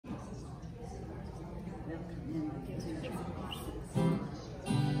Slow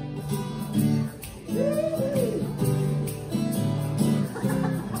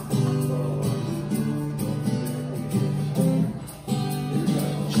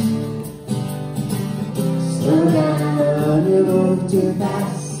down, you move too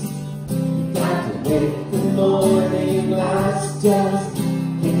fast. You got to make the morning last. Just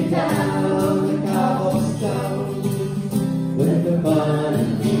get down the cobblestone with the fun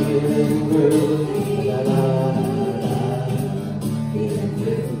and feeling groovy. La la la la, feeling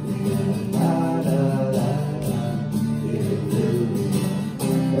groovy. La la la la, feeling groovy.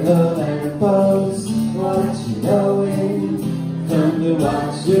 Love and pose, what you knowing? Come to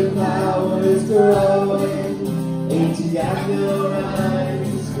watch your powers growing. Ain't you got no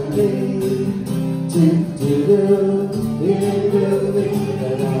rhymes for me? Do-do-do, feeling groovy,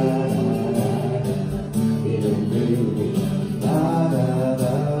 la-la-la-la, feeling groovy,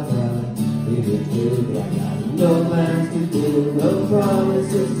 la-la-la-la, feeling groovy. I got no plans to do, no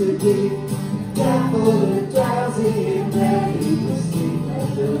promises to keep, dappled and drowsy and ready to sleep. As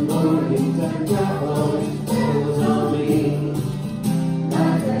the morning time always falls on me,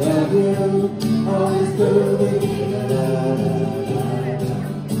 like I love you, always groovy.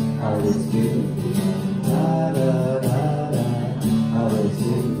 Always groovy, la la la la, always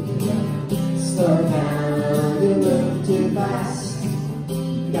groovy. Slow down, you move too fast.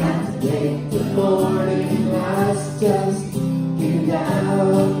 Got to make the morning last. Just get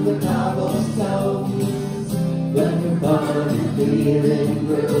down the cobblestones, looking fun and feeling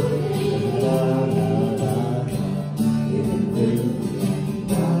groovy. La la la, feeling groovy.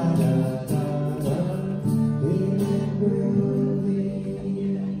 La la la la, feeling groovy.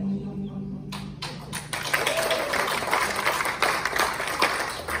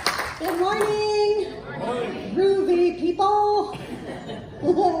 Good morning. Good morning. Groovy people.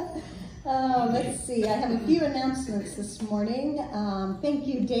 Let's see, I have a few announcements this morning. Thank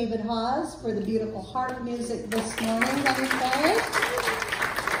you, David Hawes, for the beautiful harp music this morning. Let me say.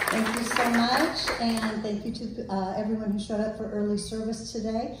 Thank you so much, and thank you to everyone who showed up for early service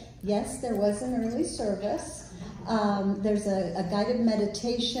today. Yes, there was an early service. There's a guided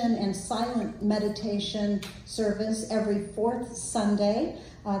meditation and silent meditation service every fourth Sunday.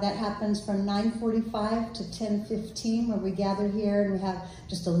 That happens from 9:45 to 10:15, where we gather here and we have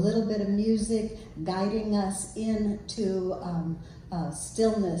just a little bit of music guiding us into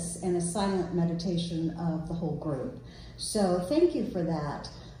stillness and a silent meditation of the whole group. So thank you for that.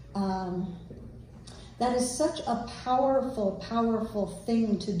 That is such a powerful, powerful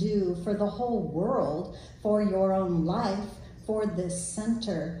thing to do for the whole world, for your own life, for this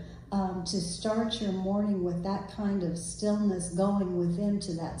center. To start your morning with that kind of stillness, going within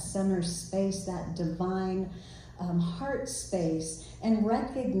to that center space, that divine heart space, and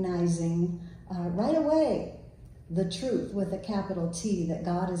recognizing right away the truth with a capital T, that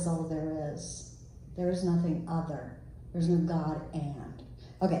God is all there is. There is nothing other. There's no God and.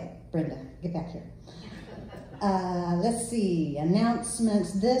 Okay, Brenda, get back here. Let's see,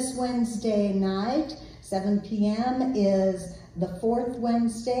 announcements. This Wednesday night, 7 p.m. is the fourth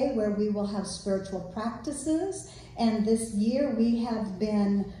Wednesday where we will have spiritual practices. And this year we have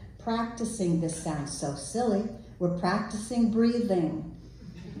been practicing, this sounds so silly, we're practicing breathing.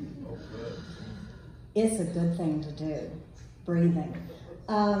 It's a good thing to do, breathing.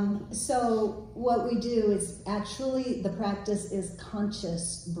 So what we do is actually, the practice is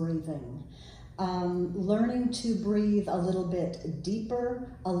conscious breathing. Learning to breathe a little bit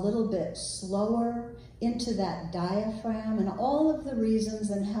deeper, a little bit slower into that diaphragm, and all of the reasons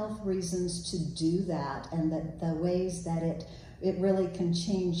and health reasons to do that, and the ways that it really can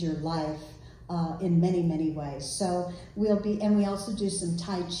change your life in many, many ways. So we also do some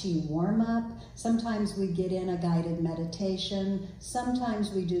Tai Chi warm-up. Sometimes we get in a guided meditation.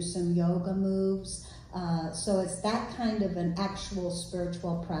 Sometimes we do some yoga moves. So it's that kind of an actual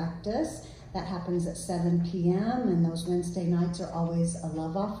spiritual practice. That happens at 7 p.m. and those Wednesday nights are always a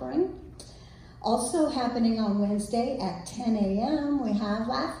love offering. Also happening on Wednesday at 10 a.m. we have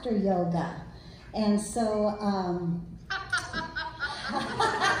laughter yoga. And so,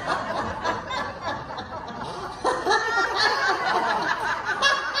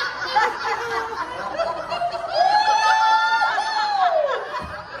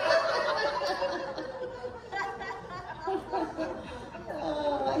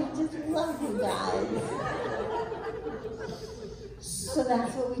 so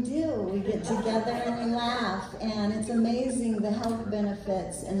that's what we do. We get together and we laugh, and it's amazing the health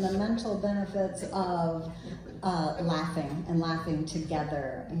benefits and the mental benefits of laughing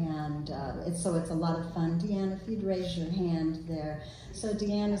together, and it's a lot of fun. Deanne, if you'd raise your hand there. So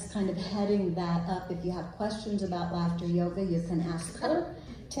Deanne is kind of heading that up. If you have questions about laughter yoga, you can ask her.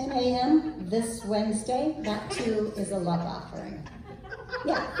 10 a.m. this Wednesday. That too is a love offering.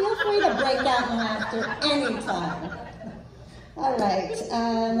 Yeah, feel free to break out in laughter anytime. All right,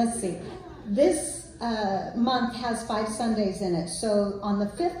 let's see. This month has 5 Sundays in it. So on the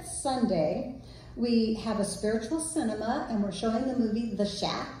 5th Sunday, we have a spiritual cinema, and we're showing the movie The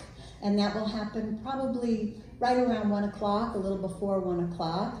Shack, and that will happen probably right around 1 o'clock, a little before 1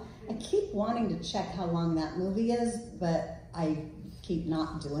 o'clock. I keep wanting to check how long that movie is, but I keep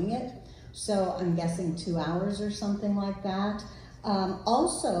not doing it. So I'm guessing 2 hours or something like that.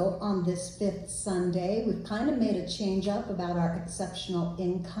 Also on this 5th Sunday, we've kind of made a change up about our exceptional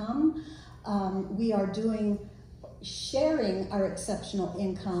income. We are sharing our exceptional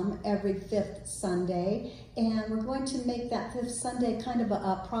income every 5th Sunday, and we're going to make that 5th Sunday kind of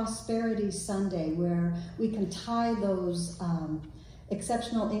a prosperity Sunday where we can tie those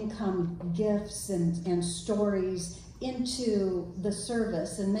exceptional income gifts and stories into the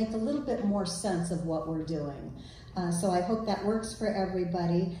service and make a little bit more sense of what we're doing. So I hope that works for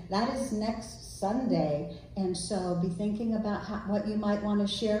everybody. That is next Sunday, and so be thinking about what you might want to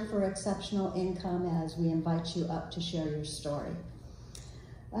share for exceptional income as we invite you up to share your story.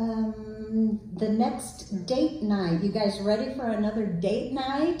 The next date night, you guys ready for another date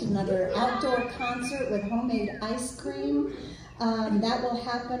night, another outdoor concert with homemade ice cream? That will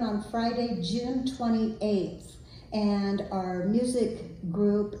happen on Friday, June 28th, and our music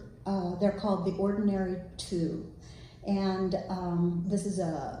group, they're called The Ordinary Two. And this is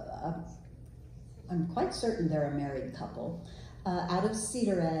I'm quite certain they're a married couple out of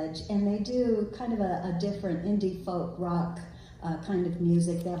Cedar Edge, and they do kind of a different indie folk rock kind of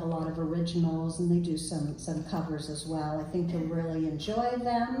music. They have a lot of originals, and they do some covers as well. I think you'll really enjoy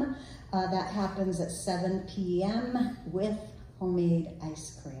them. That happens at 7 p.m. with homemade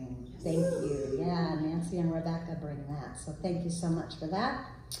ice cream. Thank you. Yeah, Nancy and Rebecca bring that, so thank you so much for that.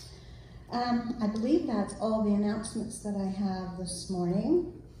 I believe that's all the announcements that I have this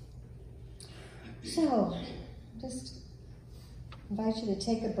morning. So, just invite you to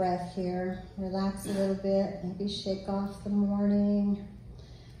take a breath here, relax a little bit, maybe shake off the morning,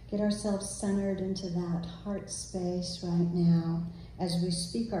 get ourselves centered into that heart space right now as we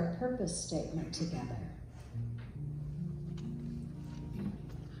speak our purpose statement together.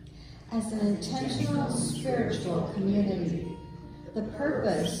 As an intentional spiritual community, the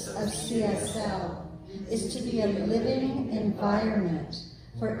purpose of CSL is to be a living environment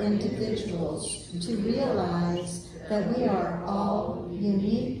for individuals to realize that we are all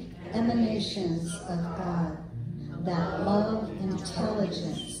unique emanations of God, that love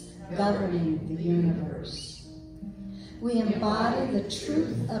intelligence governing the universe. We embody the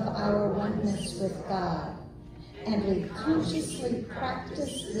truth of our oneness with God, and we consciously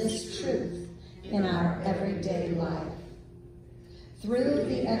practice this truth in our everyday life. Through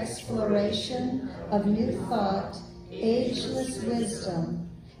the exploration of new thought, ageless wisdom,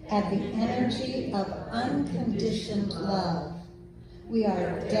 and the energy of unconditioned love, we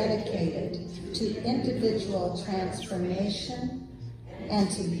are dedicated to individual transformation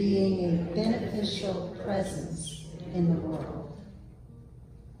and to being a beneficial presence in the world.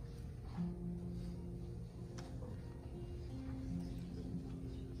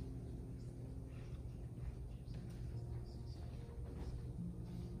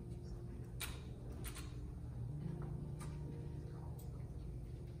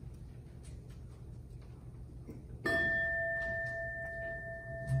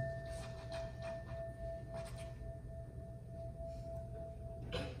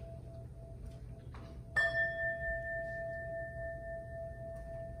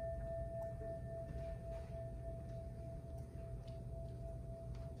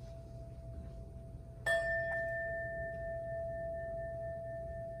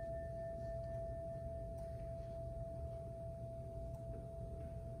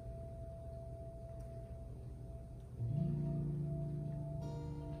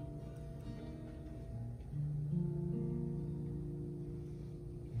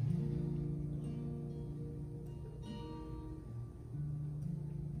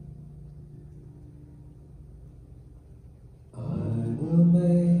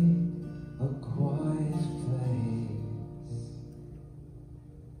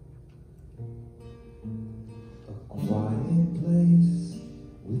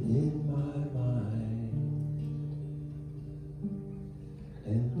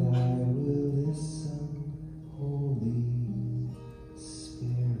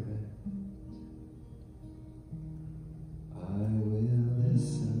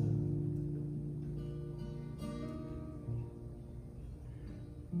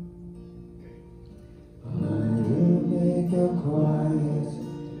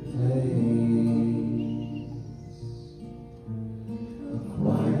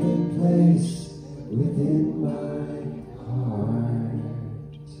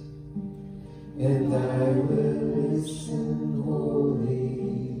 and I will listen,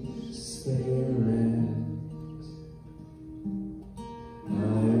 Holy Spirit. I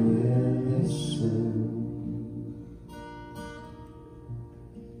will listen.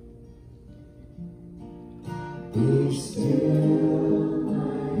 Be still,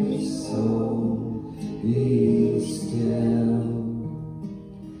 my soul, be still.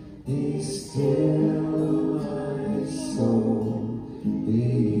 Be still, my soul,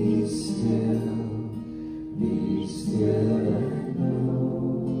 be still. Be still and know.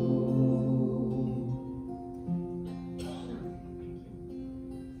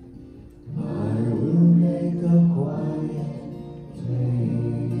 I will make a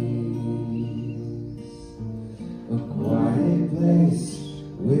quiet place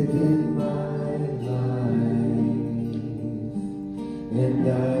within my life, and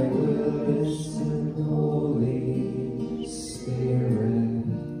I will listen, Holy Spirit.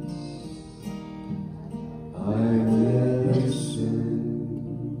 I will listen.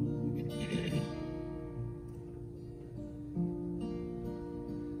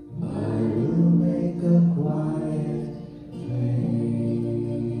 I will make a quiet place.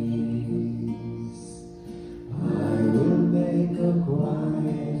 I will make a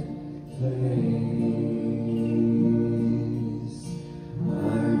quiet place. I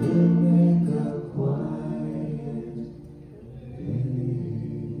will make a quiet place.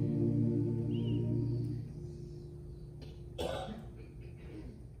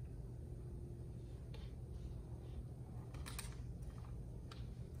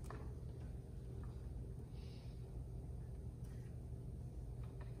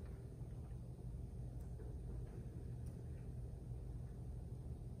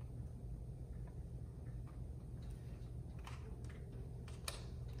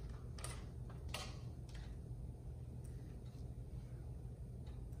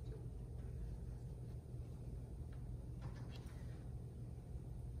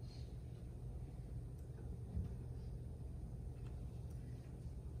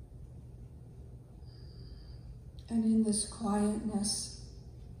 And in this quietness,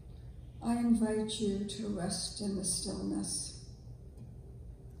 I invite you to rest in the stillness,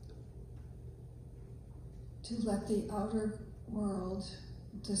 to let the outer world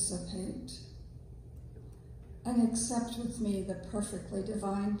dissipate, and accept with me the perfectly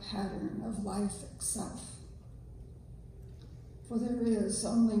divine pattern of life itself. For there is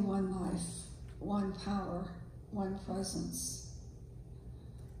only one life, one power, one presence.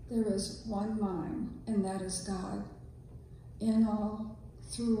 There is one mind, and that is God, in all,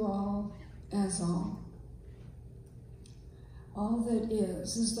 through all, as all. All that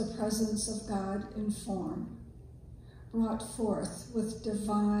is the presence of God in form, brought forth with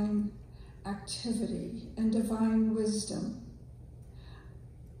divine activity and divine wisdom,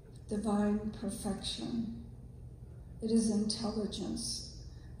 divine perfection. It is intelligence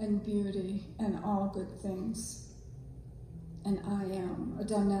and beauty and all good things. And I am a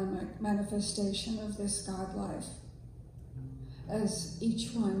dynamic manifestation of this God life, as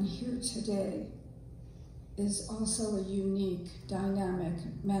each one here today is also a unique, dynamic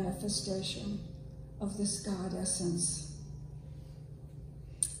manifestation of this God essence.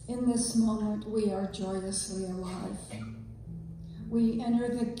 In this moment, we are joyously alive. We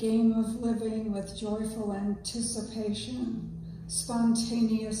enter the game of living with joyful anticipation,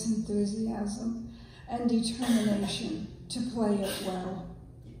 spontaneous enthusiasm, and determination to play it well.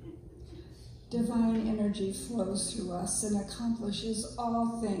 Divine energy flows through us and accomplishes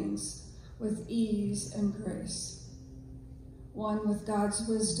all things with ease and grace. One with God's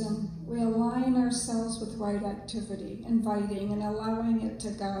wisdom, we align ourselves with right activity, inviting and allowing it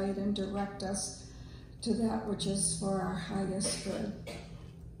to guide and direct us to that which is for our highest good.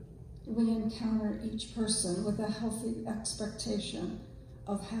 We encounter each person with a healthy expectation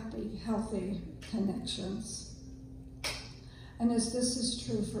of happy, healthy connections. And as this is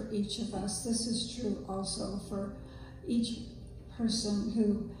true for each of us, this is true also for each person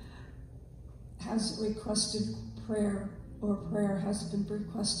who has requested prayer or prayer has been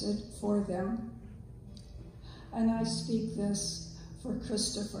requested for them. And I speak this for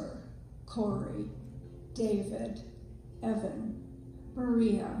Christopher, Corey, David, Evan,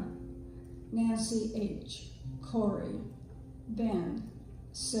 Maria, Nancy H., Corey, Ben,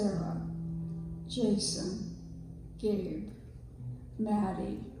 Sarah, Jason, Gabe,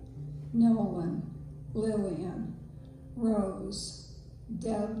 Maddie, Nolan, Lillian, Rose,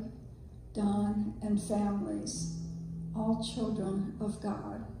 Deb, Don, and families, all children of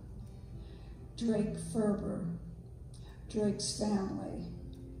God. Drake Ferber, Drake's family,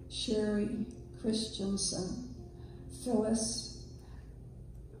 Sherry Christensen, Phyllis,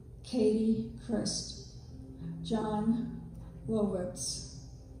 Katie Christ, John Lowitz,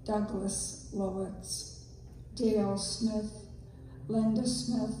 Douglas Lowitz, Dale Smith, Linda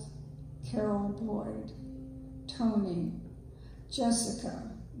Smith, Carol Boyd, Tony,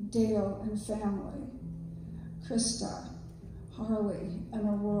 Jessica, Dale and family, Krista, Harley and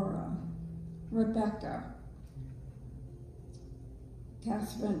Aurora, Rebecca,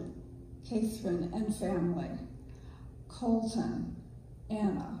 Catherine and family, Colton,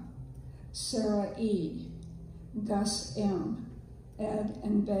 Anna, Sarah E., Gus M., Ed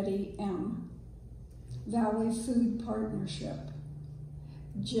and Betty M., Valley Food Partnership,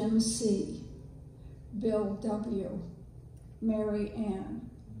 Jim C., Bill W., Mary Ann,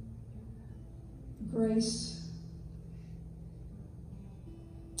 Grace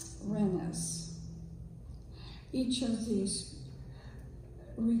Rennes. Each of these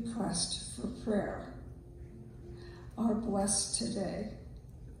requests for prayer are blessed today,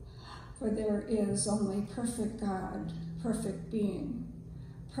 for there is only perfect God, perfect being,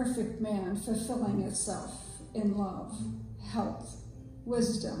 perfect man, fulfilling itself in love, health,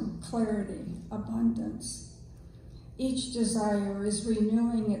 wisdom, clarity, abundance. Each desire is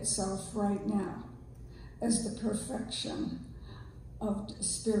renewing itself right now as the perfection of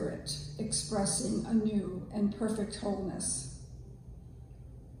spirit, expressing a new and perfect wholeness.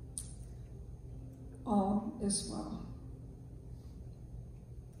 All is well.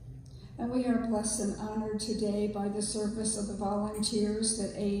 And we are blessed and honored today by the service of the volunteers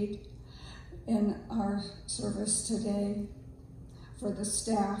that aid in our service today, for the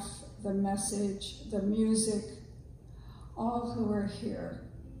staff, the message, the music, all who are here.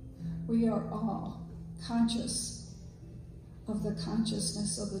 We are all conscious of the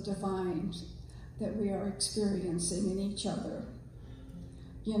consciousness of the divine that we are experiencing in each other.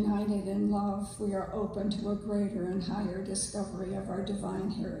 United in love, we are open to a greater and higher discovery of our divine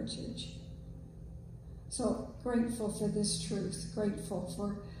heritage. So grateful for this truth, grateful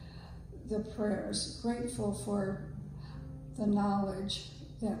for the prayers, grateful for the knowledge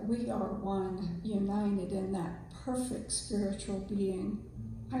that we are one, united in that perfect spiritual being.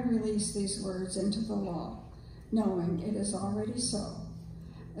 I release these words into the law, knowing it is already so,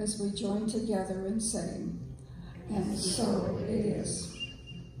 as we join together in saying, and so it is.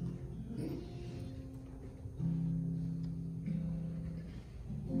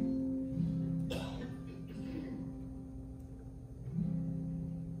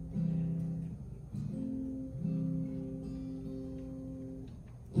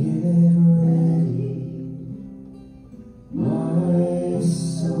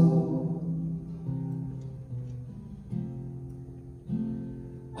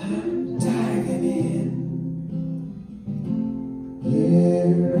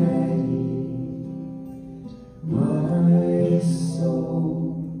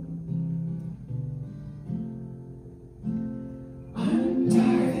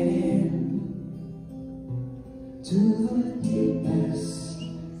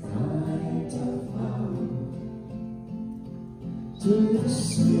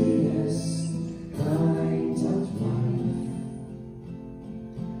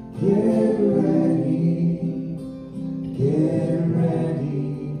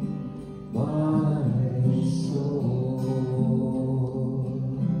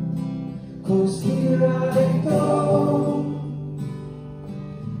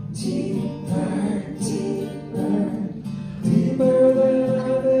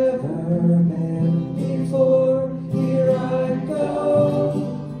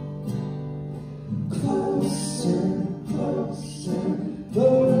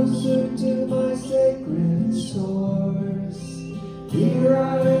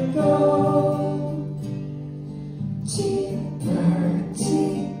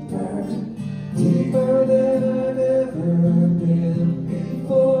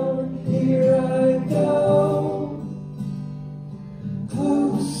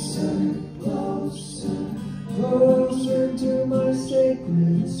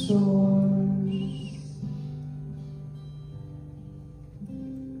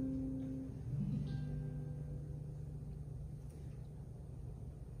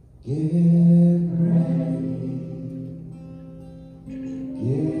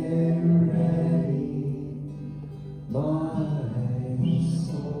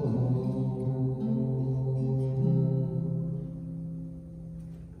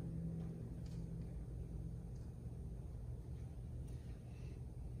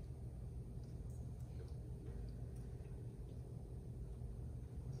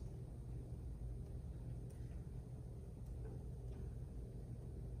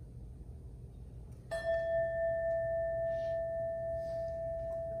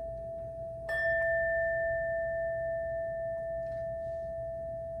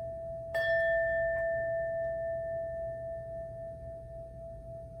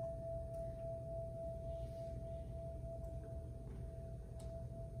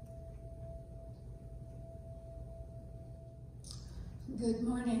 Good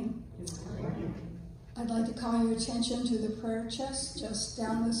morning. I'd like to call your attention to the prayer chest just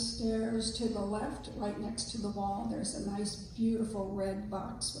down the stairs to the left, right next to the wall. There's a nice, beautiful red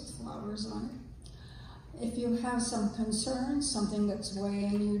box with flowers on it. If you have some concerns, something that's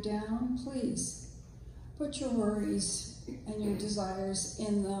weighing you down, please put your worries and your desires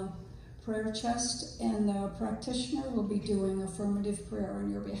in the prayer chest, and the practitioner will be doing affirmative prayer on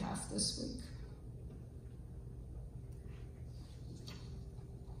your behalf this week.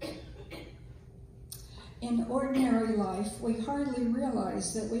 In ordinary life, we hardly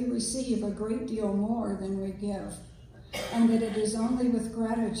realize that we receive a great deal more than we give, and that it is only with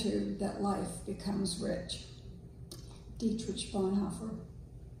gratitude that life becomes rich. Dietrich Bonhoeffer.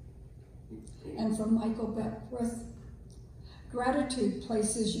 And from Michael Beckwith, gratitude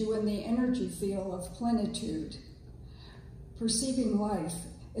places you in the energy field of plenitude. Perceiving life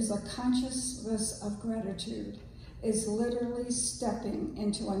is a consciousness of gratitude, is literally stepping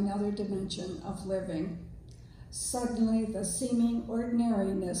into another dimension of living. Suddenly, the seeming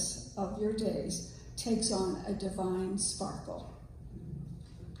ordinariness of your days takes on a divine sparkle.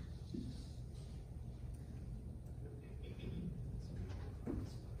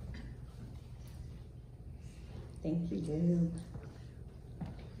 Thank you, Deb.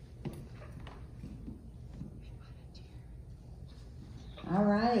 All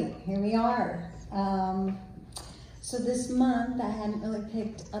right, here we are. So this month I hadn't really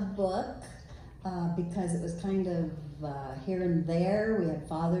picked a book because it was kind of here and there. We had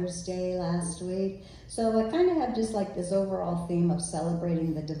Father's Day last week. So I kind of have just like this overall theme of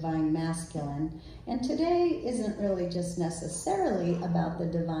celebrating the divine masculine. And today isn't really just necessarily about the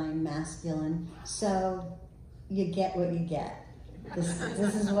divine masculine. So you get what you get.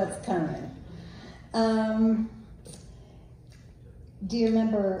 This is what's coming. Do you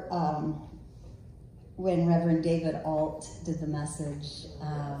remember when Reverend David Alt did the message,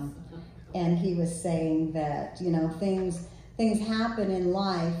 and he was saying that, you know, things happen in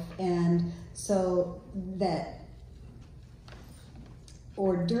life, and so that,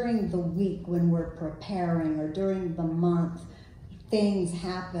 or during the week when we're preparing, or during the month, things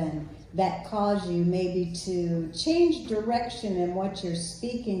happen that cause you maybe to change direction in what you're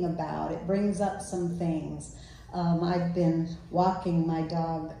speaking about. It brings up some things. I've been walking my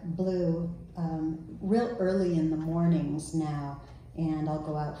dog Blue real early in the mornings now, and I'll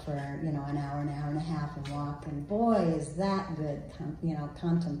go out for, you know, an hour and a half and walk, and boy, is that good,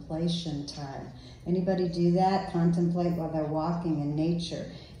 contemplation time. Anybody do that? Contemplate while they're walking in nature.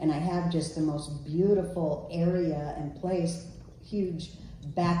 And I have just the most beautiful area and place, huge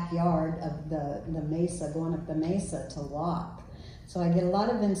backyard of the mesa, going up the mesa to walk. So I get a lot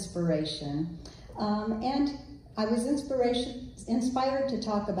of inspiration. And I was inspired to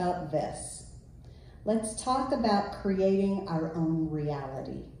talk about this. Let's talk about creating our own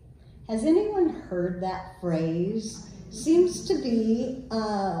reality. Has anyone heard that phrase? Seems to be,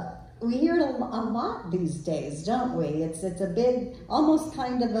 we hear it a lot these days, don't we? It's a big, almost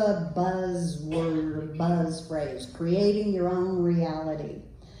kind of a buzzword, buzz phrase, creating your own reality.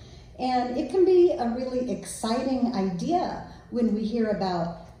 And it can be a really exciting idea when we hear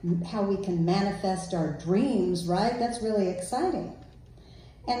about how we can manifest our dreams, right? That's really exciting.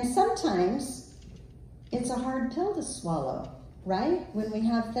 And sometimes it's a hard pill to swallow, right? When we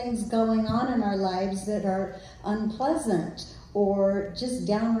have things going on in our lives that are unpleasant or just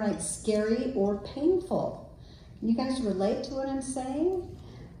downright scary or painful. Can you guys relate to what I'm saying?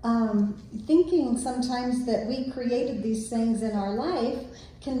 Thinking sometimes that we created these things in our life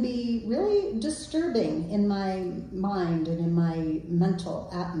can be really disturbing in my mind and in my mental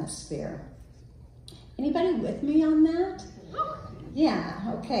atmosphere. Anybody with me on that?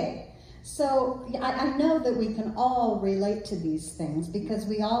 Yeah, okay. So I know that we can all relate to these things because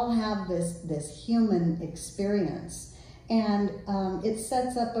we all have this human experience. And it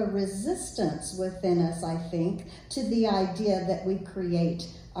sets up a resistance within us, I think, to the idea that we create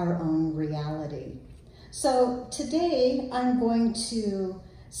our own reality. So today I'm going to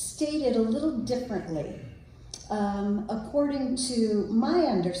state it a little differently, according to my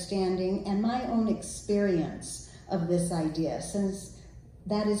understanding and my own experience of this idea, since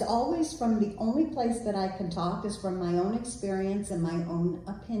that is always from the only place that I can talk is from my own experience and my own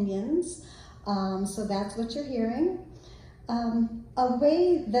opinions. So that's what you're hearing. A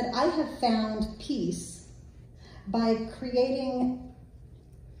way that I have found peace by creating,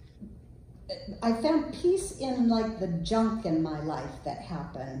 I found peace in like the junk in my life that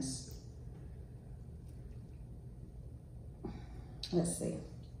happens. Let's see.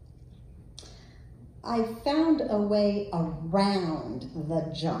 I found a way around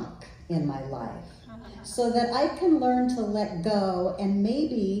the junk in my life so that I can learn to let go and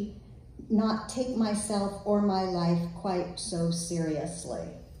maybe not take myself or my life quite so seriously.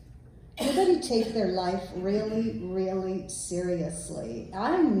 Anybody take their life really, really seriously?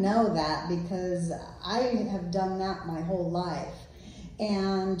 I know that because I have done that my whole life.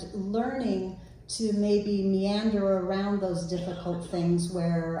 And learning to maybe meander around those difficult things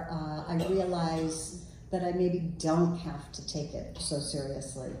where I realize that I maybe don't have to take it so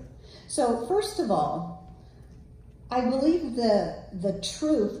seriously. So first of all, I believe the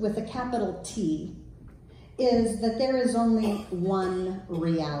truth with a capital T is that there is only one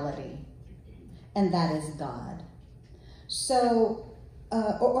reality, and that is God. So,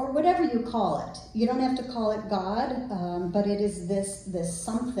 or whatever you call it. You don't have to call it God, but it is this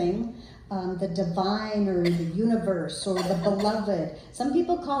something, the divine or the universe or the beloved. Some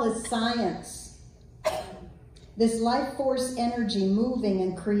people call it science. This life force energy moving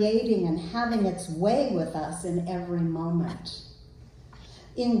and creating and having its way with us in every moment.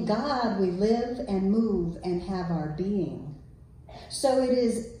 In God we live and move and have our being. So it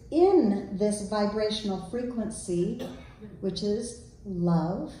is in this vibrational frequency, which is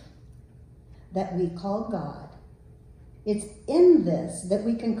love, that we call God. It's in this that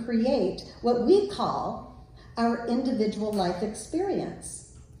we can create what we call our individual life experience,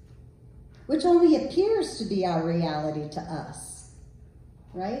 which only appears to be our reality to us,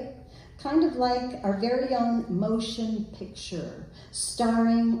 right? Kind of like our very own motion picture,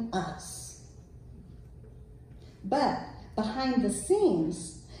 starring us. But behind the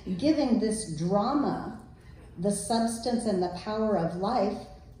scenes, giving this drama the substance and the power of life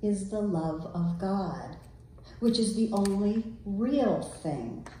is the love of God, which is the only real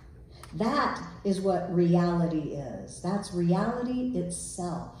thing. That is what reality is. That's reality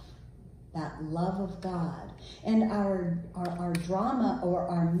itself, that love of God. And our drama or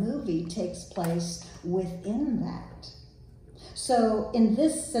our movie takes place within that. So in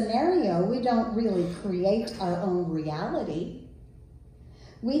this scenario, we don't really create our own reality.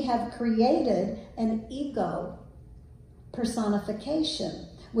 We have created an ego personification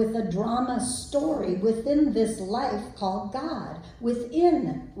with a drama story within this life called God,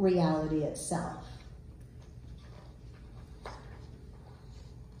 within reality itself.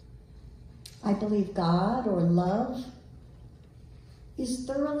 I believe God or love is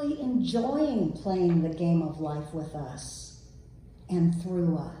thoroughly enjoying playing the game of life with us and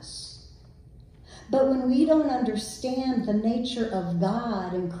through us. But when we don't understand the nature of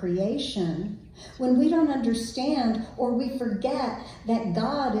God and creation, when we don't understand or we forget that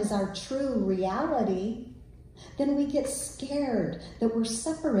God is our true reality, then we get scared that we're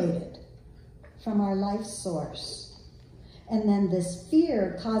separated from our life source. And then this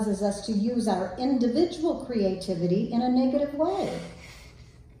fear causes us to use our individual creativity in a negative way,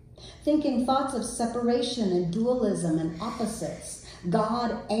 thinking thoughts of separation and dualism and opposites,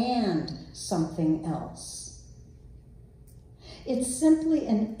 God and something else. It's simply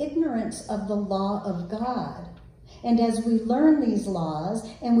an ignorance of the law of God. And as we learn these laws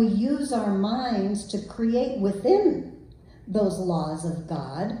and we use our minds to create within those laws of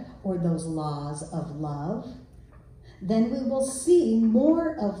God or those laws of love, then we will see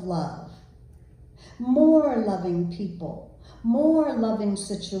more of love, more loving people, more loving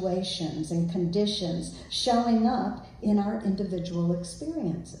situations and conditions showing up in our individual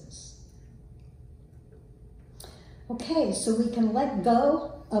experiences. Okay, so we can let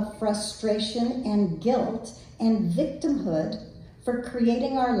go of frustration and guilt and victimhood for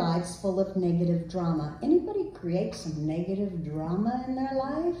creating our lives full of negative drama. Anybody create some negative drama in their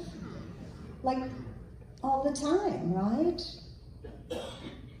life? Like all the time, right?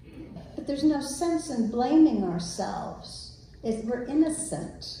 But there's no sense in blaming ourselves. We're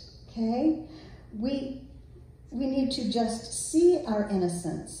innocent, okay? We need to just see our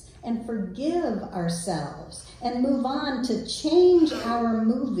innocence and forgive ourselves and move on to change our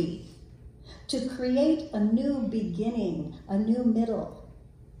movie, to create a new beginning, a new middle,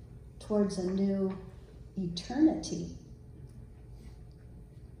 towards a new eternity.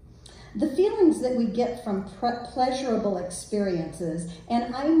 The feelings that we get from pleasurable experiences,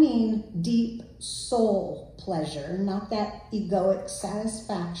 and I mean deep soul pleasure, not that egoic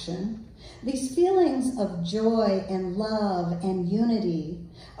satisfaction, these feelings of joy and love and unity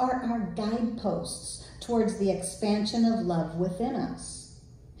are our guideposts towards the expansion of love within us.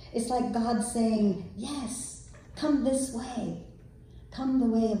 It's like God saying, yes, come this way. Come the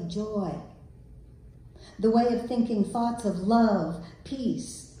way of joy. The way of thinking thoughts of love,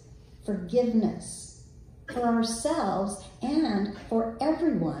 peace, forgiveness for ourselves and for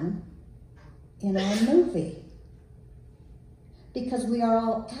everyone in our movie. Because we are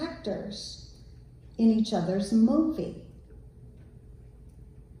all actors in each other's movie.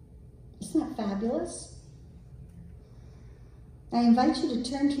 Isn't that fabulous? I invite you to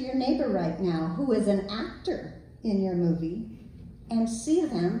turn to your neighbor right now who is an actor in your movie and see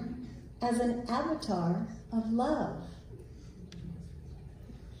them as an avatar of love.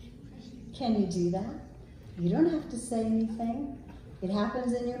 Can you do that? You don't have to say anything. It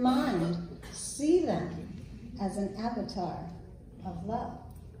happens in your mind. See them as an avatar of love.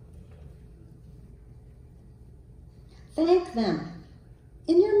 Thank them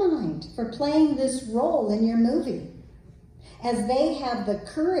in your mind for playing this role in your movie, as they have the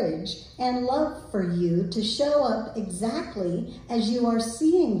courage and love for you to show up exactly as you are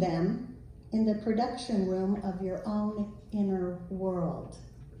seeing them in the production room of your own inner world.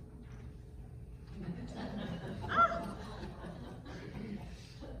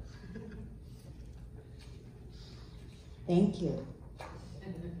 Thank you.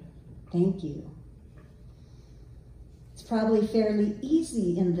 Thank you. It's probably fairly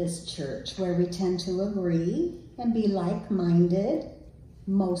easy in this church where we tend to agree and be like-minded,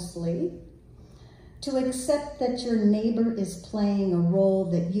 mostly, to accept that your neighbor is playing a role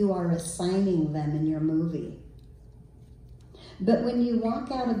that you are assigning them in your movie. But when you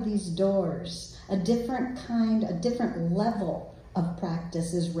walk out of these doors, a different level of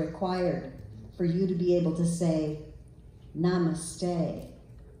practice is required for you to be able to say, Namaste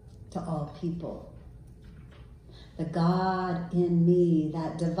to all people. The God in me,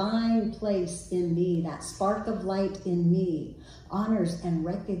 that divine place in me, that spark of light in me, honors and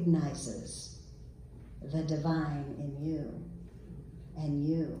recognizes the divine in you, and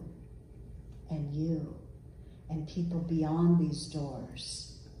you, and you, and people beyond these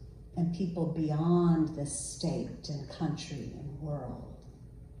doors, and people beyond this state and country and world.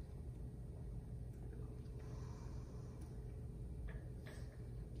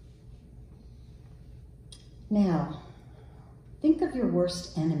 Now, think of your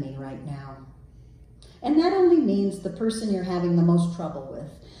worst enemy right now. And that only means the person you're having the most trouble with,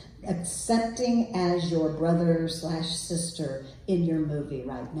 accepting as your brother/sister in your movie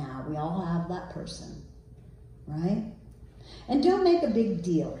right now. We all have that person, right? And don't make a big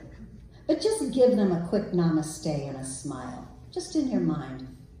deal, but just give them a quick namaste and a smile. Just in your mind,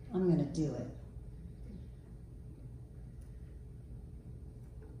 I'm going to do it.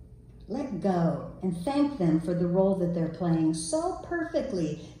 Let go and thank them for the role that they're playing so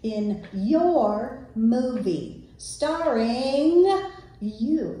perfectly in your movie, starring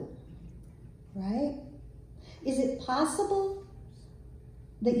you, right? Is it possible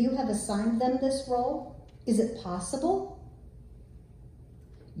that you have assigned them this role? Is it possible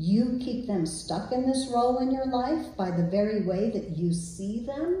you keep them stuck in this role in your life by the very way that you see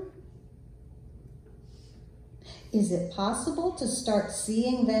them? Is it possible to start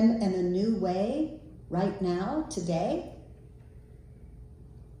seeing them in a new way right now, today?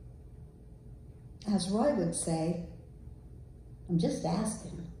 As Roy would say, I'm just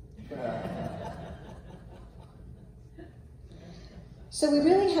asking. So we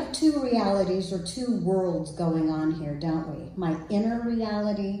really have two realities or two worlds going on here, don't we? My inner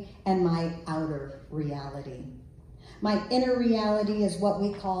reality and my outer reality. My inner reality is what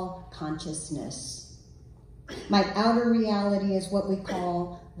we call consciousness. My outer reality is what we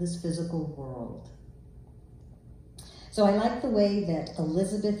call this physical world. So I like the way that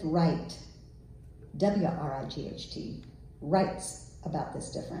Elizabeth Wright, W-R-I-G-H-T, writes about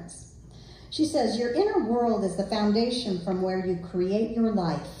this difference. She says, your inner world is the foundation from where you create your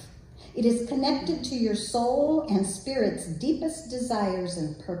life. It is connected to your soul and spirit's deepest desires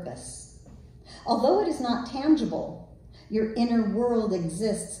and purpose. Although it is not tangible, your inner world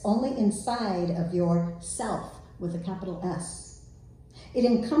exists only inside of your self with a capital S. It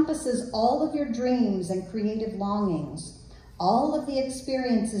encompasses all of your dreams and creative longings, all of the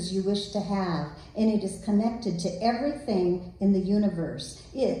experiences you wish to have, and it is connected to everything in the universe.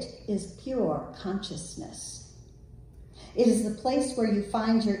 It is pure consciousness. It is the place where you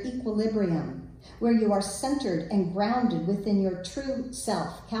find your equilibrium, where you are centered and grounded within your true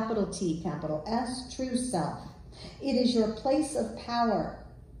self, capital T, capital S, true self. It is your place of power,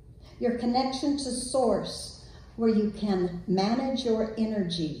 your connection to source, where you can manage your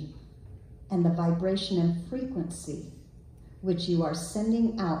energy and the vibration and frequency which you are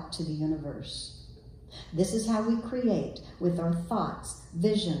sending out to the universe. This is how we create with our thoughts,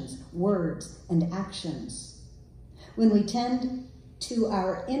 visions, words, and actions. When we tend to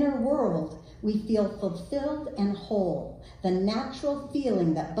our inner world, we feel fulfilled and whole, the natural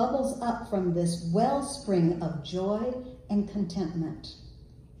feeling that bubbles up from this wellspring of joy and contentment.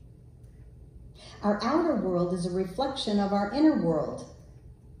 Our outer world is a reflection of our inner world.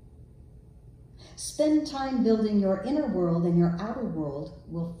 Spend time building your inner world, and your outer world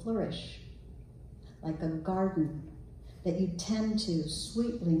will flourish like a garden that you tend to,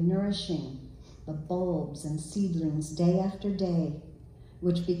 sweetly nourishing the bulbs and seedlings day after day,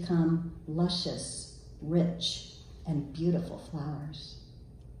 which become luscious, rich, and beautiful flowers.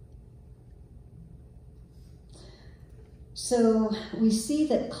 So we see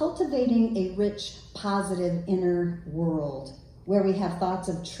that cultivating a rich, positive inner world where we have thoughts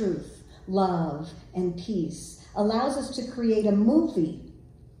of truth, love, and peace allows us to create a movie,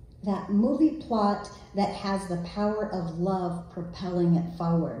 that movie plot that has the power of love propelling it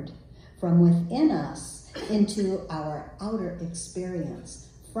forward from within us into our outer experience,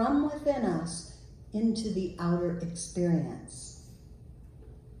 from within us into the outer experience.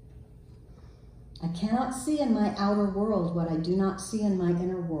 I cannot see in my outer world what I do not see in my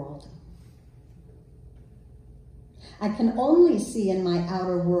inner world. I can only see in my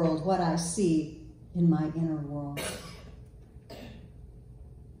outer world what I see in my inner world.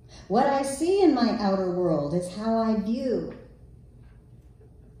 What I see in my outer world is how I view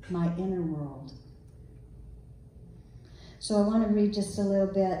my inner world. So I want to read just a little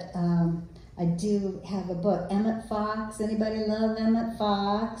bit. I do have a book, Emmett Fox. Anybody love Emmett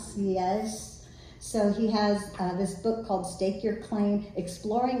Fox? Yes. So he has this book called Stake Your Claim,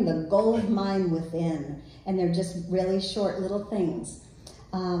 Exploring the Gold Mine Within. And they're just really short little things.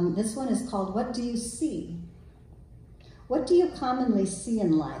 This one is called, What Do You See? What do you commonly see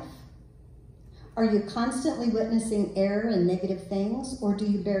in life? Are you constantly witnessing error and negative things, or do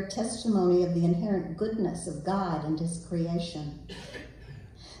you bear testimony of the inherent goodness of God and His creation?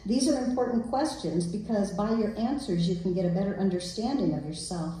 These are important questions because by your answers you can get a better understanding of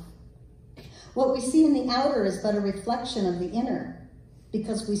yourself. What we see in the outer is but a reflection of the inner,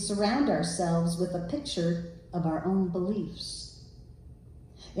 because we surround ourselves with a picture of our own beliefs.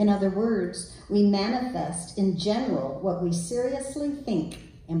 In other words, we manifest in general what we seriously think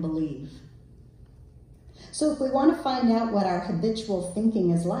and believe. So if we want to find out what our habitual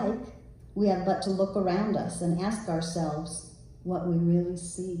thinking is like, we have but to look around us and ask ourselves what we really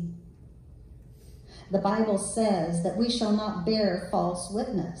see. The Bible says that we shall not bear false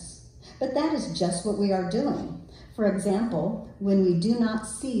witness, but that is just what we are doing. For example, when we do not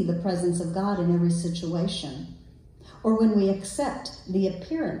see the presence of God in every situation, or when we accept the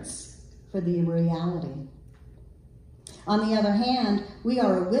appearance for the reality. On the other hand, we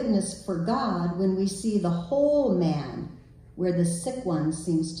are a witness for God when we see the whole man where the sick one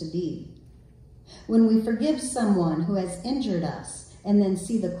seems to be. When we forgive someone who has injured us and then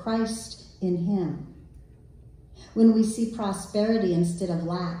see the Christ in him. When we see prosperity instead of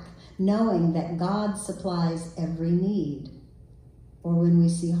lack, knowing that God supplies every need. Or when we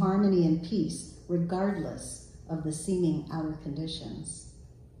see harmony and peace, regardless of the seeming outer conditions.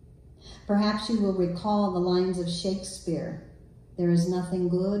 Perhaps you will recall the lines of Shakespeare. There is nothing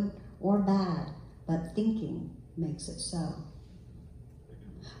good or bad, but thinking makes it so.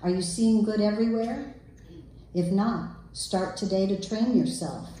 Are you seeing good everywhere? If not, start today to train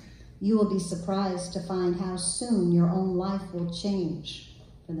yourself. You will be surprised to find how soon your own life will change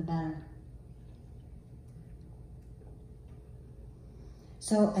for the better.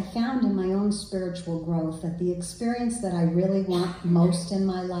 So I found in my own spiritual growth that the experience that I really want most in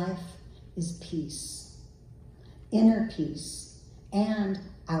my life is peace, inner peace and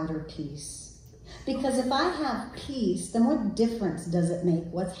outer peace. Because if I have peace, then what difference does it make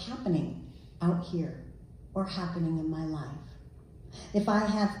what's happening out here or happening in my life? If I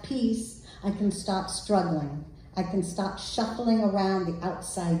have peace, I can stop struggling. I can stop shuffling around the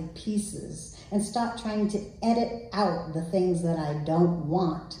outside pieces and stop trying to edit out the things that I don't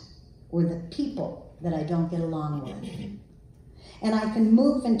want or the people that I don't get along with. And I can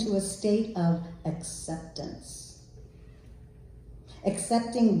move into a state of acceptance.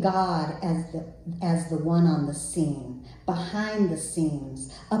 Accepting God as the one on the scene, behind the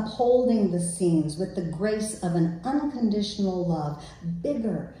scenes, upholding the scenes with the grace of an unconditional love,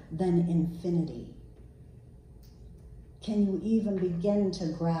 bigger than infinity. Can you even begin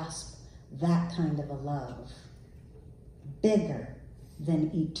to grasp that kind of a love? Bigger than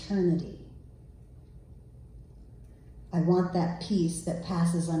eternity. I want that peace that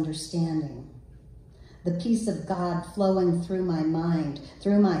passes understanding. The peace of God flowing through my mind,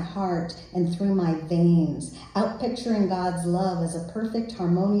 through my heart, and through my veins, outpicturing God's love as a perfect,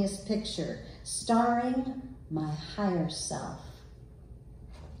 harmonious picture, starring my higher self.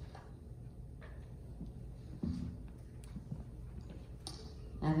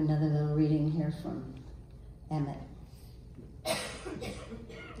 I have another little reading here from Emmett.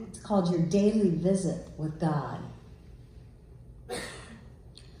 It's called your daily visit with God.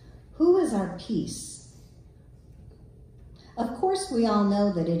 Who is our peace? Of course, we all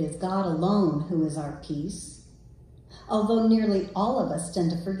know that it is God alone who is our peace, although nearly all of us tend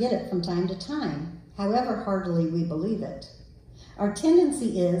to forget it from time to time, however heartily we believe it. Our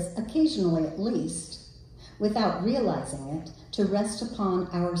tendency is, occasionally at least, without realizing it, to rest upon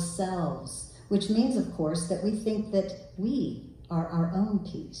ourselves, which means, of course, that we think that we are our own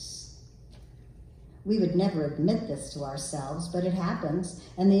peace. We would never admit this to ourselves, but it happens,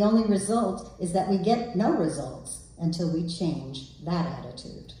 and the only result is that we get no results until we change that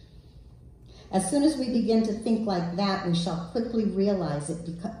attitude. As soon as we begin to think like that, we shall quickly realize it.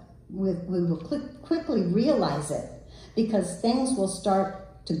 We will quickly realize it, because things will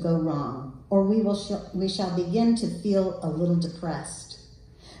start to go wrong, or we shall begin to feel a little depressed.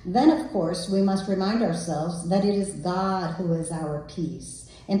 Then, of course, we must remind ourselves that it is God who is our peace,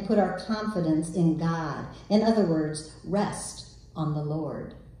 and put our confidence in God. In other words, rest on the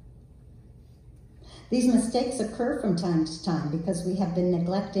Lord. These mistakes occur from time to time because we have been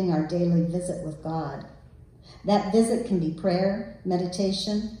neglecting our daily visit with God. That visit can be prayer,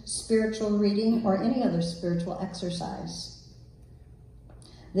 meditation, spiritual reading, or any other spiritual exercise.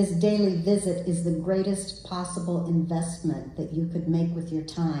 This daily visit is the greatest possible investment that you could make with your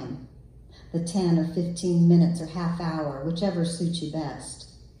time, the 10 or 15 minutes or half hour, whichever suits you best.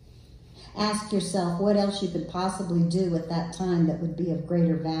 Ask yourself what else you could possibly do with that time that would be of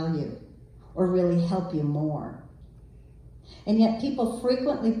greater value or really help you more. And yet people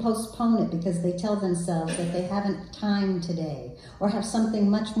frequently postpone it because they tell themselves that they haven't time today or have something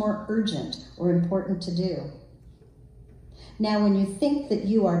much more urgent or important to do. Now, when you think that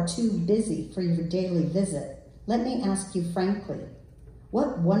you are too busy for your daily visit, let me ask you frankly,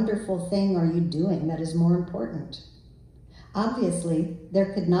 what wonderful thing are you doing that is more important? Obviously,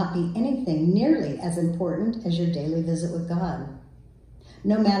 there could not be anything nearly as important as your daily visit with God.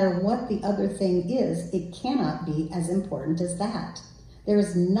 No matter what the other thing is, it cannot be as important as that. There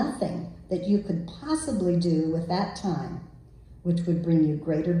is nothing that you could possibly do with that time which would bring you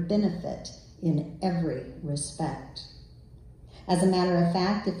greater benefit in every respect. As a matter of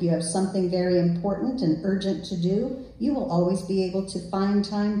fact, if you have something very important and urgent to do, you will always be able to find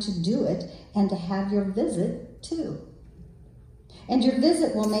time to do it and to have your visit too. And your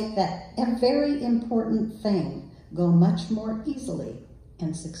visit will make that a very important thing go much more easily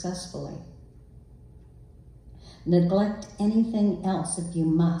and successfully. Neglect anything else if you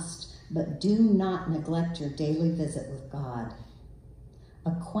must, but do not neglect your daily visit with God.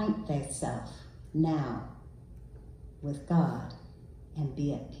 Acquaint thyself now with God and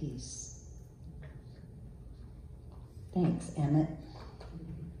be at peace. Thanks, Emmett.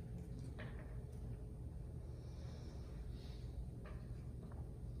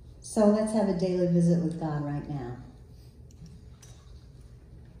 So let's have a daily visit with God right now.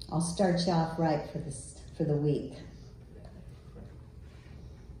 I'll start you off right for the week.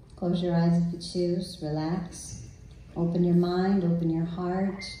 Close your eyes if you choose, relax. Open your mind, open your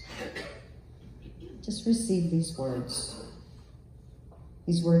heart. Just receive these words.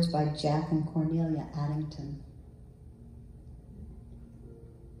 These words by Jack and Cornelia Addington.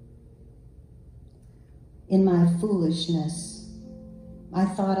 In my foolishness, I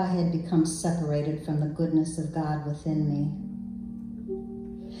thought I had become separated from the goodness of God within me.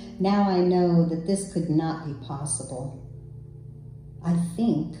 Now I know that this could not be possible. I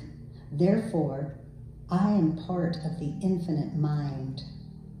think, therefore, I am part of the infinite mind.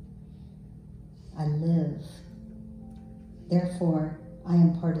 I live. Therefore, I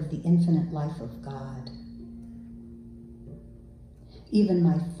am part of the infinite life of God. Even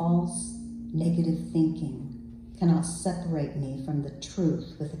my false, negative thinking cannot separate me from the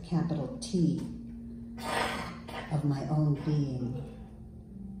truth with a capital T of my own being.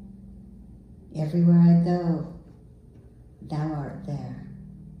 Everywhere I go, thou art there.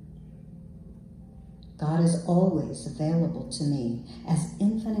 God is always available to me as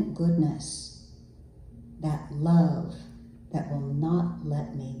infinite goodness, that love that will not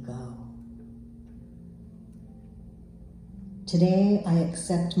let me go. Today, I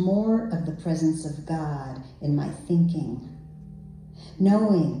accept more of the presence of God in my thinking,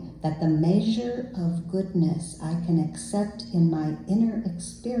 knowing that the measure of goodness I can accept in my inner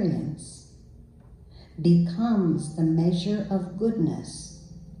experience becomes the measure of goodness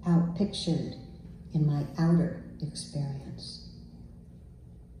outpictured in my outer experience.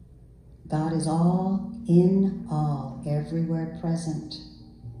 God is all, in all, everywhere present.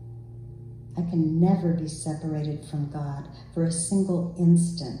 I can never be separated from God for a single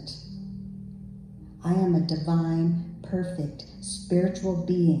instant. I am a divine perfect spiritual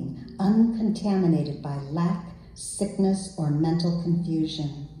being, uncontaminated by lack, sickness, or mental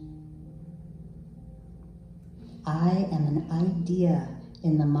confusion. I am an idea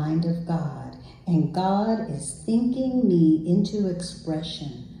in the mind of God, and God is thinking me into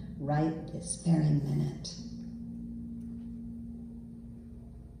expression right this very minute.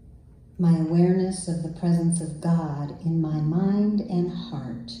 My awareness of the presence of God in my mind and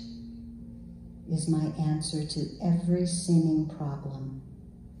heart is my answer to every seeming problem.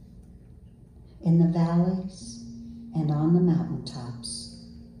 In the valleys and on the mountaintops,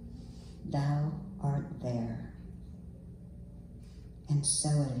 thou art there. And so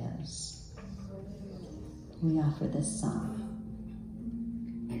it is. We offer this song.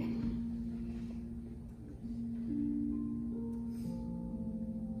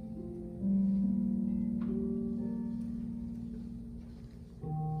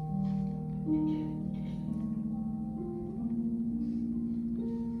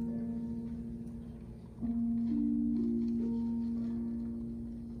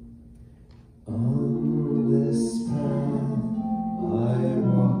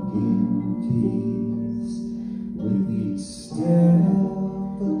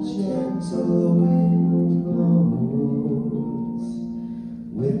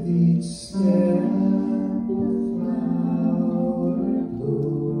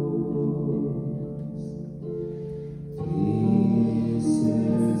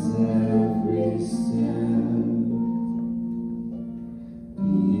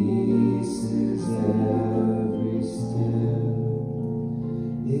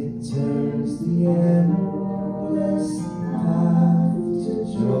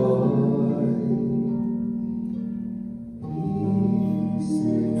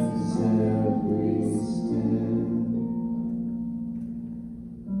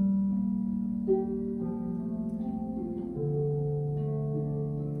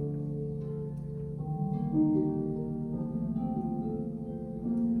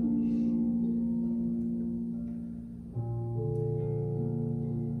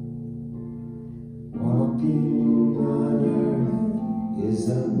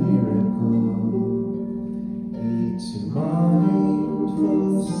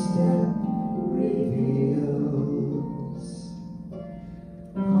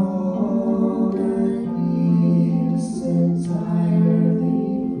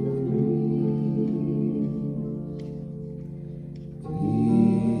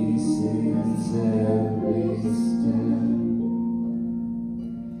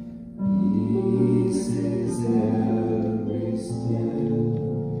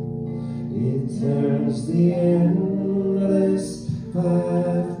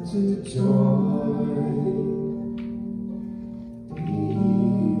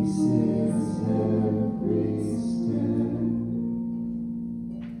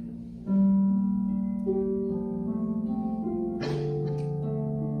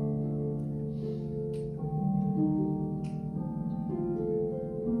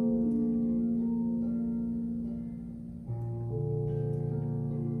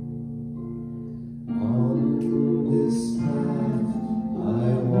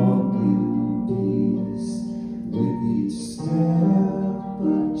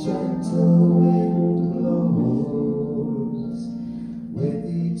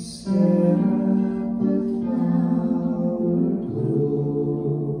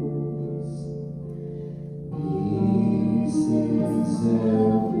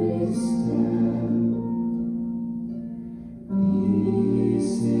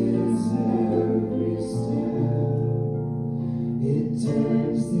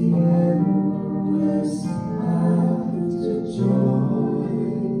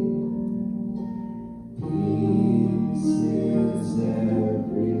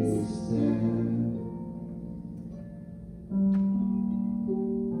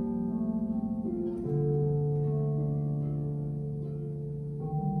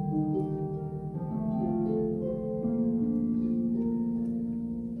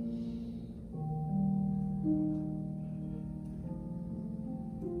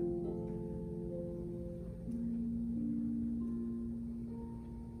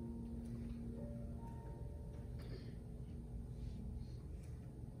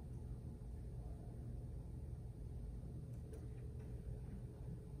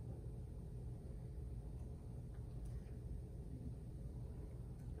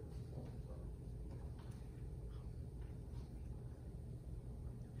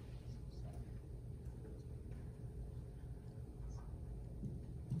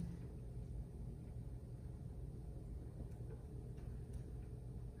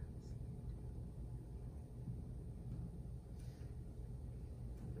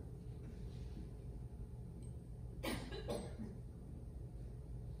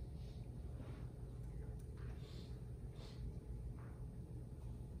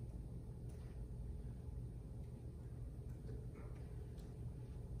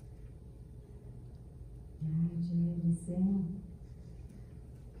 sing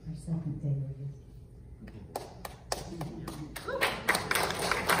our second day review.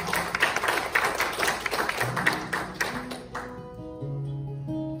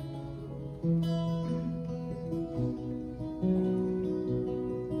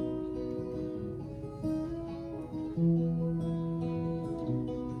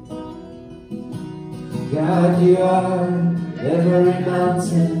 God, you are every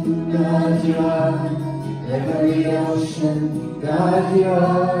mountain. God, you are every ocean. God, you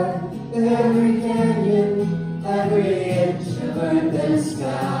are every canyon, every inch of earth and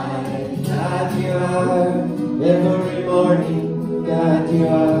sky. God, you are every morning. God, you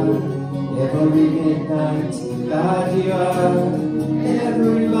are every midnight. God, you are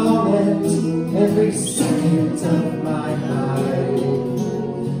every moment, every second of my life.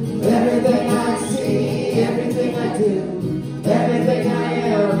 Everything I see, everything I do, everything I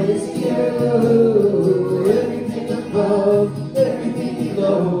am is you. Everything above, everything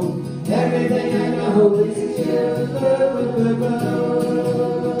below, everything I know is you.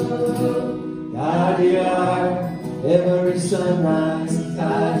 God, you are every sunrise.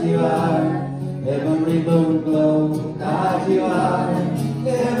 God, you are every moon glow. God, you are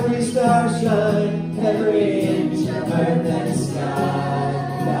every star shine, every inch of earth and sky.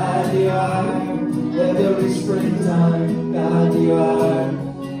 God, you are every springtime. God, you are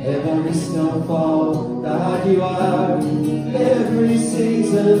every snowfall. God, you are every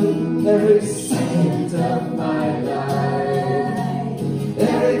season, every second of my life.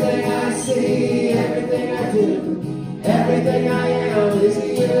 Everything I see, everything I do, everything I am is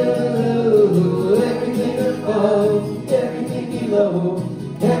you. Everything above, everything below,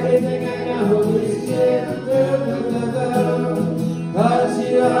 everything I know is you. 'Cause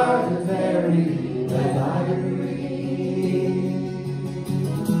you are the very library,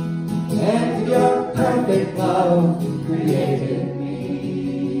 and your perfect love created me.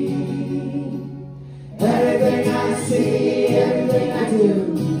 Everything I see, everything I do,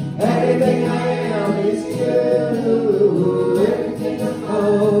 everything I am is you. Everything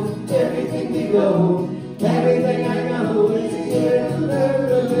above, everything below, everything I know is you.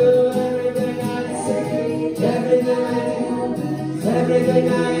 Everything I see, everything I do, everything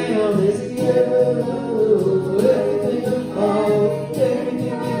I am is you. Everything above,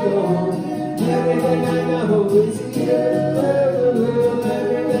 everything below, everything I know is you.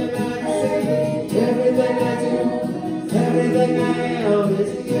 Everything I see, everything I do, everything I am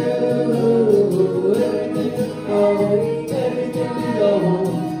is you. Everything above, everything below,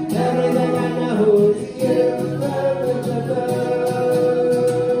 everything I know is you.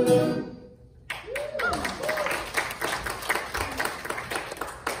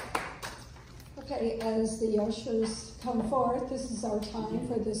 Okay, as the ushers come forth, this is our time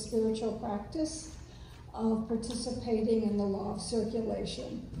for the spiritual practice of participating in the law of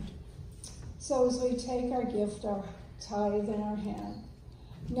circulation. So as we take our gift, our tithe in our hand,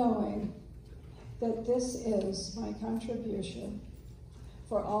 knowing that this is my contribution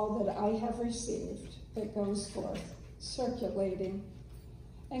for all that I have received that goes forth, circulating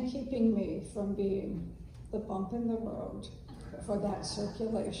and keeping me from being the bump in the road for that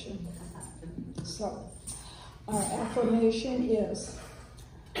circulation. So, our affirmation is,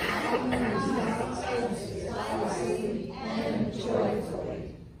 I use wisely and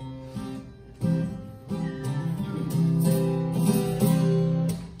joyfully.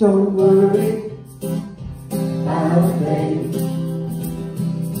 Don't worry about a thing.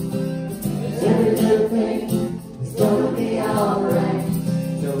 Every little thing is gonna be alright.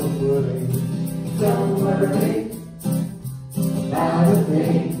 Don't worry about a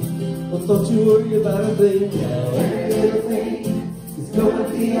thing. Well, don't you worry about a thing now. Every little thing is gonna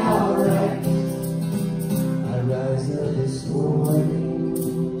be alright. I rise up this morning,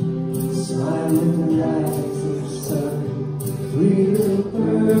 smile with the rising sun. Three little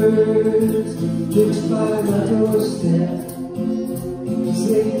birds fixed by my doorstep,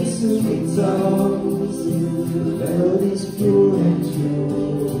 singing sweet songs, melodies pure and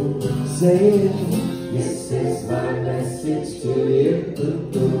true, saying, this is my message to you.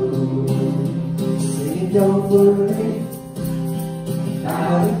 Saying, don't worry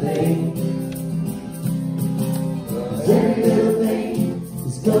about a thing, 'cause every little thing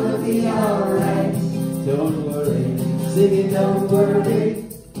is gonna be alright. Don't worry, singing, don't worry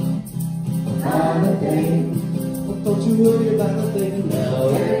about a thing. Well, don't you worry about a thing now.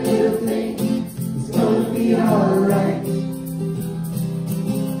 Every little thing is gonna be alright.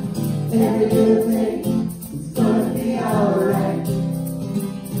 Every little thing is gonna be alright.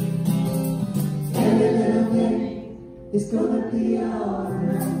 Every little thing is gonna be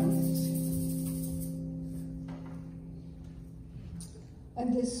alright.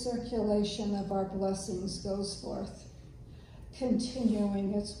 And this circulation of our blessings goes forth,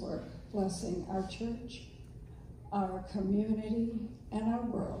 continuing its work, blessing our church, our community, and our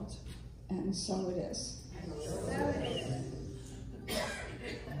world. And so it is.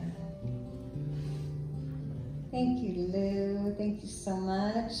 Thank you, Lou. Thank you so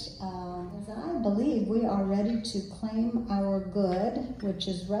much. As I believe we are ready to claim our good, which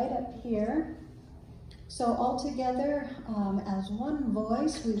is right up here. So all together, as one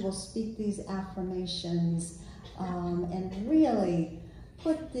voice, we will speak these affirmations and really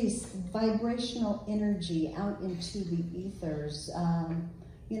put this vibrational energy out into the ethers.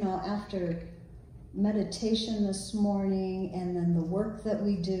 After meditation this morning and then the work that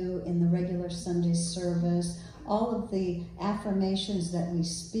we do in the regular Sunday service, all of the affirmations that we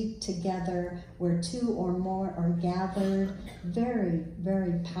speak together where two or more are gathered, very,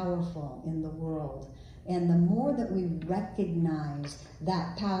 very powerful in the world. And the more that we recognize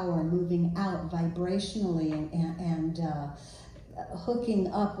that power moving out vibrationally and hooking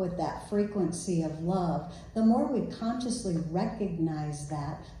up with that frequency of love, the more we consciously recognize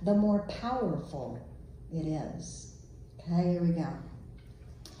that, the more powerful it is. Okay, here we go.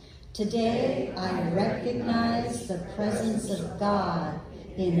 Today, I recognize the presence of God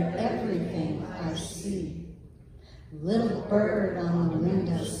in everything I see. Little bird on the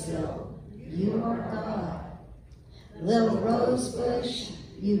windowsill, you are God. Little rose bush,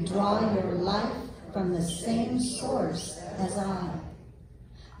 you draw your life from the same source as I.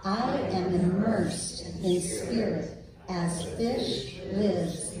 I am immersed in spirit as fish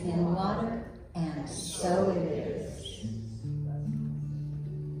lives in water, and so it is.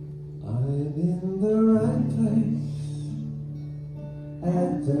 I'm in the right place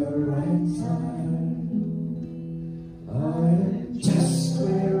at the right time. I'm just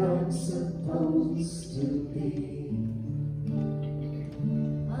where I'm supposed to be.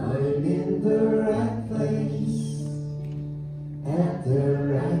 I'm in the right place at the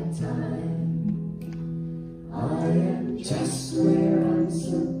right time. I am just where I'm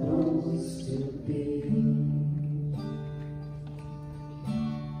supposed to be.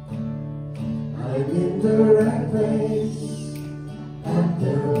 I'm in the right place at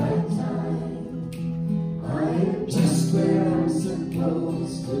the right time. I am just where I'm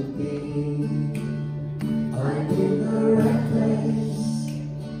supposed to be. I'm in the right place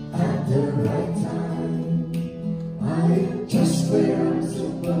at the right time. I am just where I'm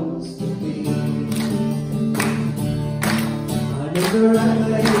supposed to be. I'm in the right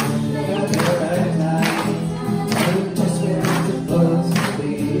place at the right time. I am just where I'm supposed to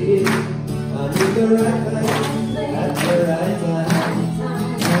be. I'm in the right place at the right time.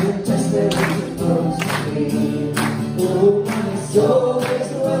 I am just where I'm supposed to be. Oh, my soul is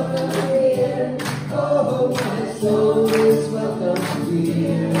welcome here. Oh, my soul is welcome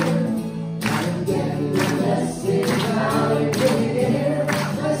here. I'm getting the message loud and clear.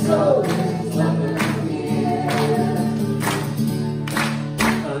 My soul is welcome here.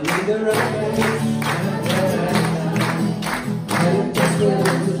 I'm in the right place at the right time. I am just where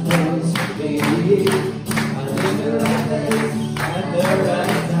I'm supposed to be. I'm in the right place at the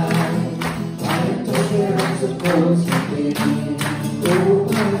right time. I am just where I'm supposed to be. Oh,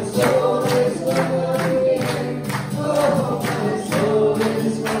 my soul is welcome here. Oh, my soul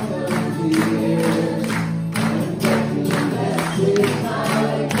is welcome here. I'm getting the message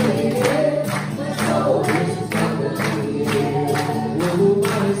loud and clear. My soul is welcome here. Oh,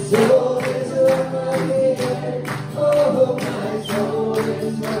 my soul is welcome here. Oh, my soul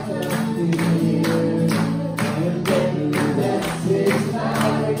is welcome here. I am getting the message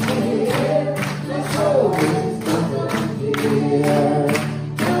loud and clear. My soul is welcome here.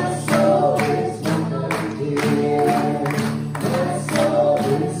 My soul is welcome here. My soul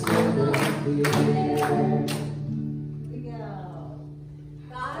is welcome here. We go.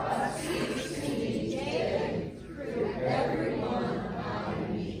 God speaks to me daily through everyone I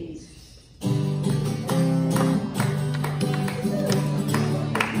meet.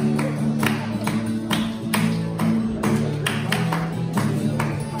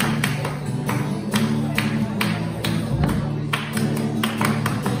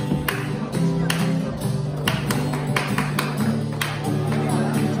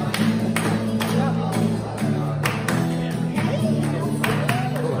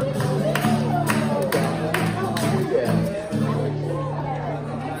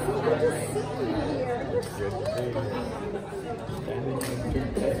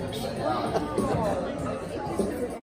 Good.